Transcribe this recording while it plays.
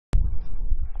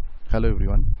Hello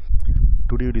everyone.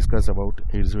 Today we discuss about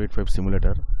 8085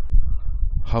 simulator.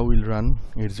 How we'll run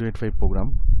 8085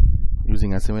 program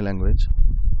using assembly language.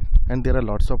 And there are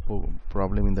lots of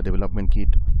problem in the development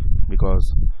kit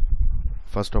because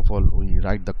first of all we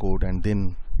write the code and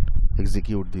then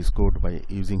execute this code by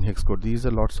using hex code. These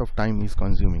are lots of time is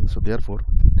consuming. So therefore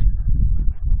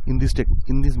in this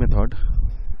method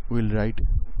we'll write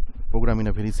program in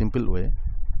a very simple way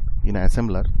in an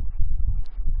assembler.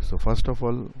 So first of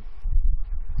all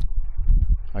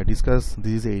I discuss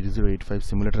this is 8085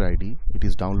 simulator ID. It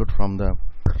is download from the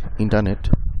internet.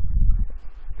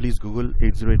 Please Google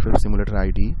 8085 simulator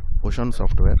ID Ocean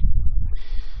software,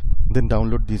 then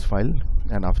download this file,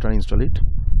 and after install it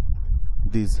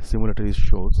this simulator is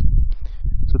shows.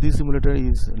 So this simulator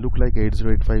is look like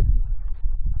 8085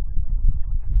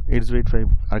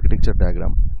 architecture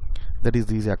diagram. That is,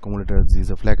 these accumulators, this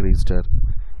is a flag register,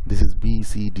 this is B,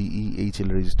 C, D, E,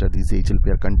 HL register, this is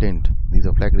HLPR content, this is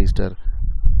a flag register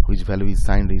which value is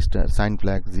sign register, sign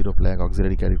flag, zero flag,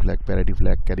 auxiliary carry flag, parity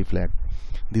flag, carry flag.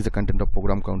 These are content of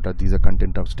program counter, these are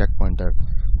content of stack pointer,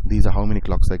 these are how many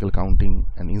clock cycle counting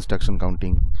and instruction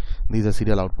counting, these are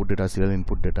serial output data, serial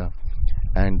input data,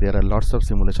 and there are lots of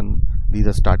simulation. These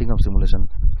are starting of simulation.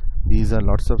 These are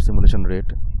lots of simulation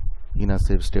rate in a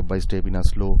step by step, in a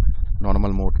slow,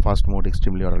 normal mode, fast mode,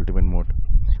 extremely or ultimate mode.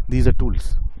 These are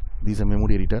tools. These are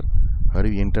memory editor where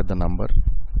we enter the number.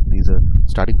 These are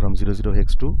starting from 00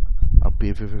 hex to up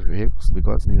to FFF hex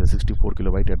because these are 64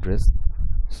 kilobyte address.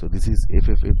 So this is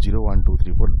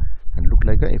FFF01234 and look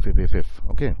like a FFFF.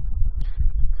 Okay,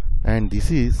 and this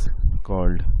is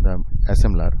called the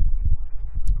assembler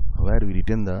where we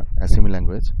return the assembly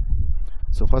language.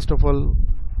 So first of all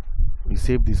we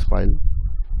save this file,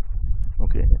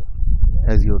 okay,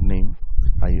 as your name.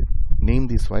 I name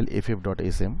this file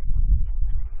ff.sm.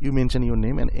 You mention your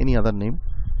name and any other name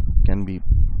can be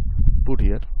put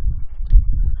here.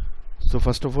 So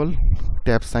first of all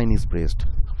tab sign is pressed.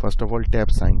 First of all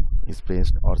tab sign is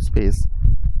pressed or space,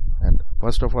 and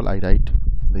first of all I write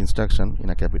the instruction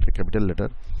in a capital letter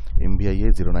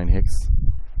MVIA 09 hex,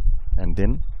 and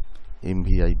then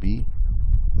MVIB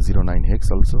 09 hex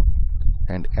also,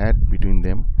 and add between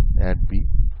them, add B,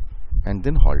 and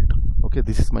then halt. Okay,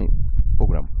 this is my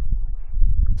program.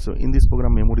 So in this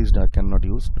program memory is cannot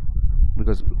use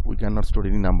because we cannot store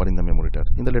any number in the memory tar.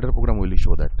 In the later program we will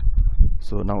show that.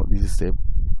 So now this is save,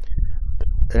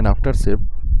 and after save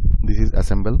this is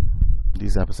assemble.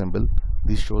 This is assemble.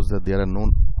 This shows that there are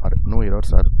no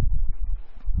errors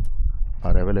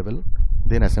are available.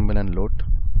 Then assemble and load.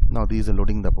 Now these are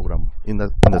loading the program in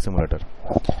the simulator.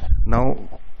 Now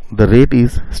the rate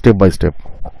is step by step,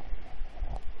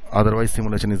 otherwise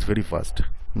simulation is very fast.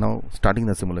 Now starting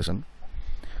the simulation.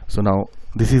 So now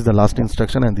this is the last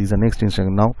instruction and this is the next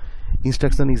instruction. Now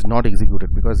instruction is not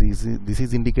executed because this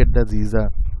is indicate that this is a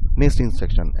next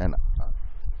instruction, and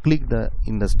click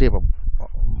in the step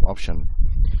option.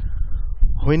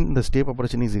 When the step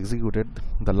operation is executed,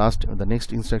 the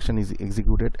next instruction is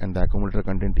executed and the accumulator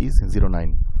content is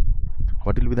 09.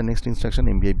 What will be the next instruction?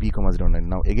 MVIB, 09.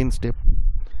 Now again step,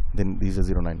 then this is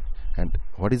 09. And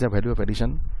what is the value of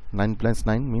addition? 9 plus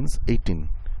 9 means 18.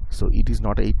 So it is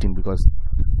not 18 because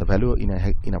the value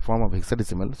in a form of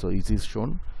hexadecimal, so it is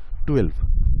shown 12.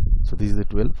 So this is a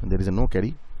 12 and there is a no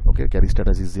carry. Okay, carry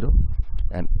status is 0.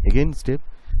 And again step,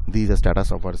 this is the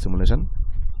status of our simulation.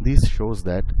 This shows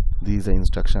that this is the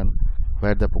instruction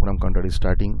where the program counter is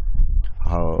starting,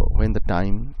 when the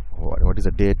time, what is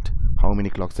the date, how many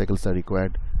clock cycles are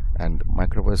required, and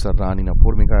microprocessor run in a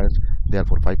 4 MHz,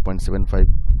 therefore 5.75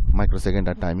 microsecond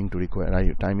are timing to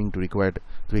required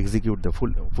to execute the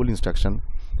full instruction.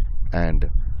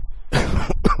 And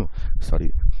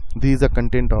sorry, these are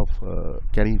content of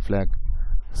carry flag,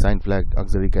 sign flag,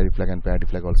 auxiliary carry flag, and parity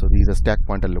flag also. These are stack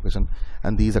pointer location,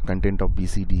 and these are content of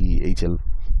BCD, HL,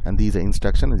 and these are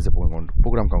instruction. This is a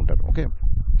program counter. Okay,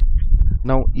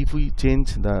 now if we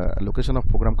change the location of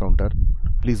program counter,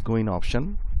 please go in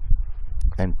option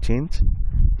and change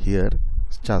here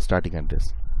starting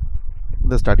address.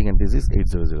 The starting address is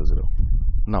 8000.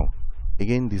 Now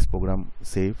again this program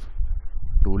save,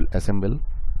 tool assemble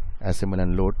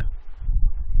and load,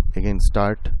 again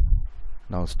start.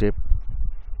 Now step,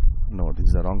 no, this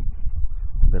is a wrong,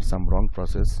 there's some wrong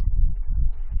process.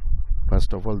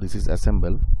 First of all this is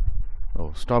assemble.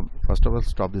 Oh, stop. First of all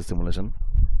stop this simulation,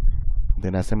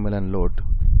 then assemble and load,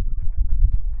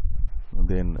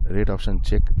 then rate option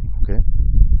check. Okay,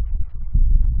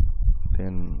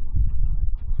 then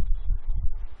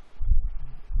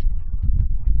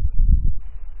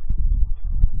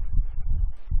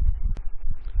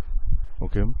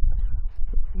okay,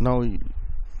 now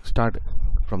start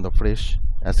from the fresh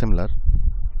assembler,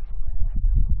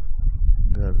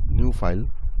 the new file,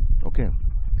 okay,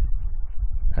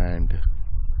 and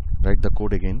write the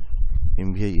code again,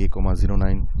 MVI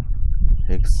A,09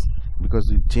 hex, because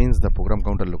we changed the program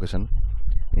counter location,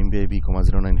 MVI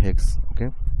B,09 hex,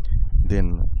 okay,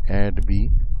 then add B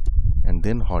and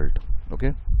then halt,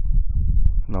 okay.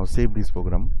 Now save this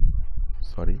program,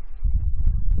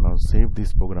 now save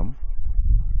this program,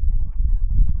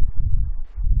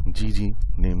 GG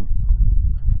name.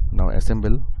 Now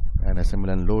assemble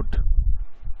and load,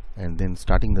 and then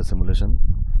starting the simulation.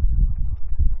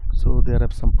 So there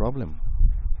are some problem,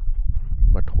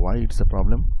 but why it's a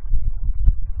problem?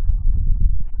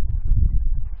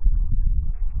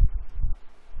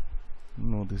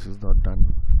 No, this is not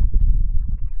done.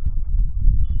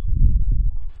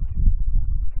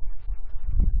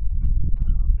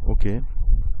 Okay,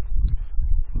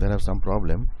 there are some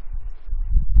problem.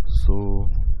 So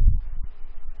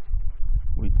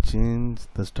we change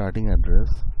the starting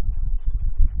address.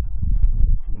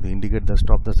 They indicate the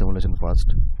stop the simulation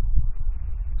first.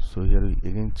 So here we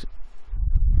again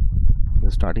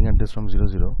the starting address from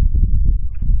 00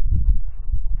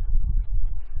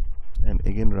 and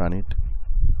again run it.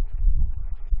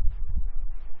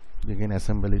 Again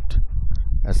assemble it,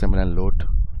 assemble and load,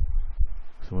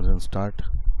 simulation start.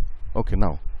 Okay,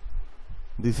 now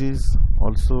this is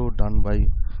also done by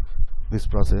this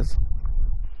process.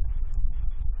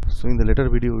 So in the later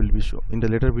video will be show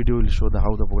the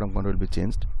how the program counter will be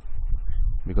changed,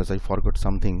 because I forgot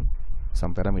some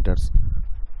parameters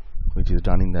which is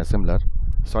done in the assembler.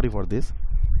 Sorry for this.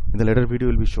 In the later video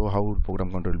will be show how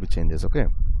program counter will be changes, okay.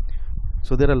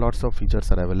 So there are lots of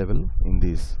features are available in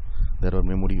this. There are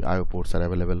memory IO ports are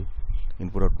available,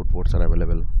 input output ports are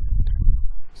available.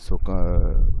 So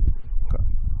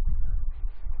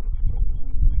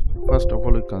first of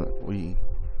all we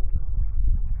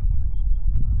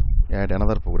add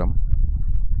another program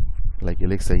like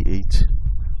LXI H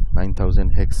 9000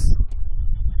 hex,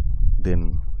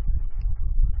 then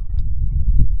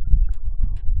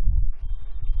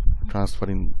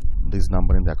transferring this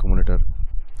number in the accumulator,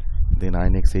 then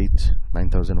INX H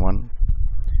 9001,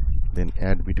 then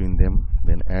add between them,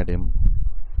 then add M,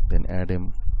 then add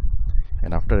M,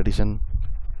 and after addition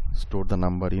store the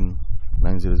number in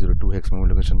 9002 hex memory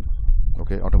location,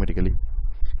 okay, automatically.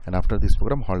 And after this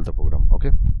program, halt the program,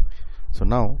 okay. So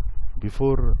now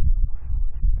before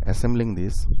assembling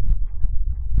this,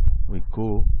 we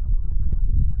go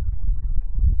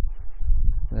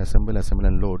assemble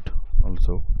and load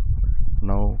also.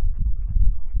 Now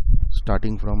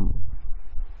starting from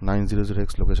 900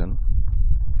 hex location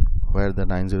where the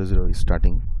 900 is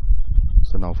starting.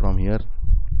 So now from here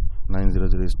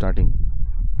 900 is starting.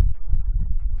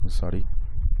 Sorry,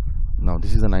 now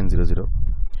this is the 900.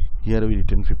 Here we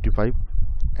written 55,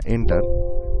 enter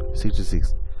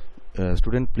 66.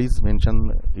 Student, please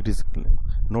mention, it is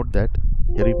note that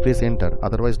here we press enter,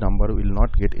 otherwise number will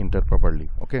not get entered properly,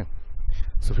 okay.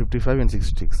 So 55 and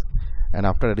 66, and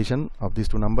after addition of these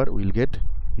two number we will get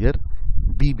here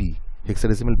BB,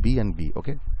 hexadecimal B and B,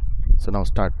 okay. So now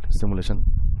start simulation.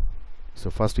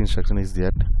 So first instruction is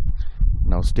that.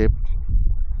 Now step,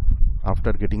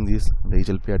 after getting this, the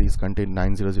HLPR is contain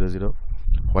 9000.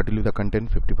 What will be the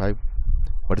content? 55.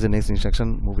 What is the next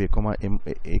instruction? Move A, M,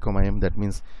 that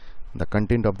means the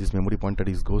content of this memory pointer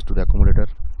is goes to the accumulator,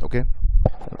 okay.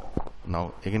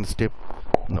 Now again step,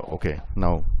 no, okay,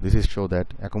 now this is show that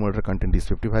accumulator content is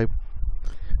 55.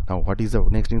 Now what is the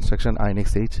next instruction?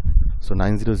 INX H. So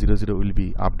 9000 will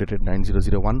be updated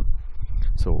 9001.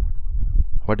 So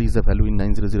what is the value in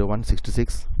 9001?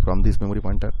 66 from this memory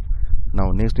pointer.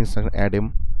 Now next instruction add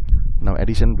M. Now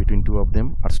addition between two of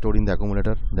them are stored in the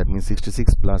accumulator, that means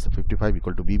 66 plus 55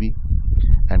 equal to BB,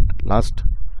 and last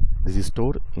this is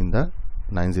stored in the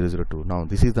 9002. Now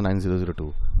this is the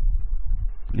 9002.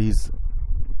 Please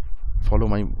follow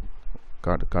my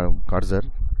cursor.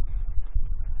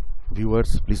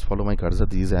 Viewers, please follow my cursor.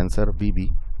 This is answer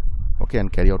BB, okay,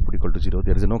 and carry output equal to 0.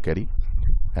 There is no carry.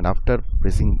 And after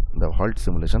pressing the halt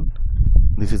simulation,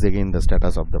 this is again the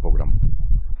status of the program.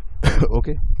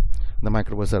 Okay, the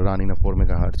microprocessor run in a 4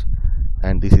 MHz,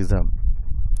 and this is the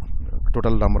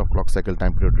total number of clock cycle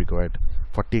time period required.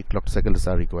 40 clock cycles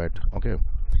are required, okay.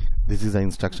 This is the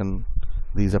instruction,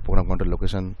 this is the program counter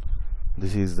location,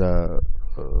 this is the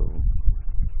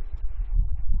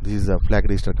flag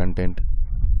register content,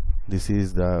 this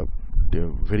is the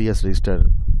various register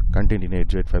content in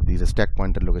 8085, this is a stack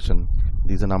pointer location,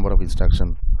 this is the number of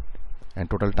instruction, and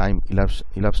total time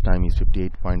elapsed time is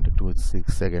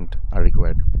 58.26 seconds are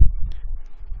required,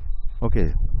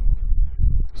 okay.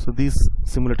 So this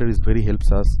simulator is very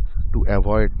helps us to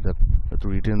avoid to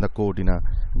retain the code in a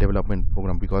development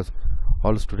program, because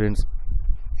all students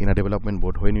in a development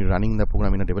board, when you're running the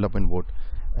program in a development board,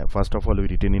 first of all we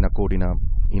retain in a code in our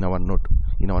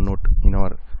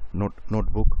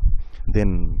notebook.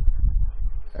 Then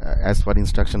as per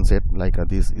instruction set, like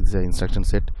this is the instruction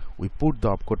set, we put the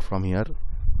opcode from here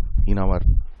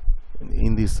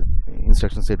in this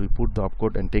instruction set. We put the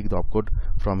opcode and take the opcode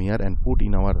from here and put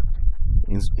in our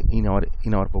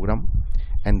program,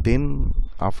 and then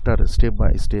after step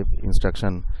by step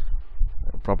instruction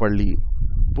properly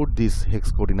put this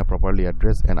hex code in a properly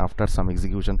address, and after some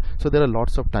execution. So there are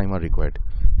lots of timer required.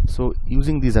 So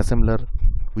using this assembler,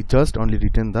 we just only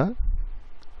return the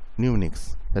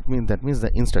Numinix. That means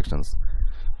the instructions.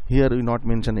 Here we not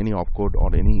mention any opcode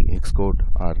or any hex code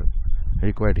are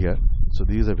required here. So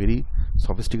this is a very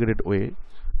sophisticated way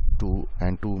to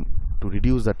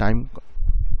reduce the time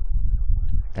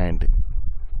and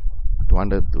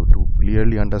to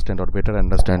clearly understand or better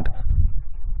understand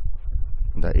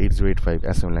the 8085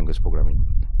 assembly language programming.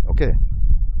 Okay.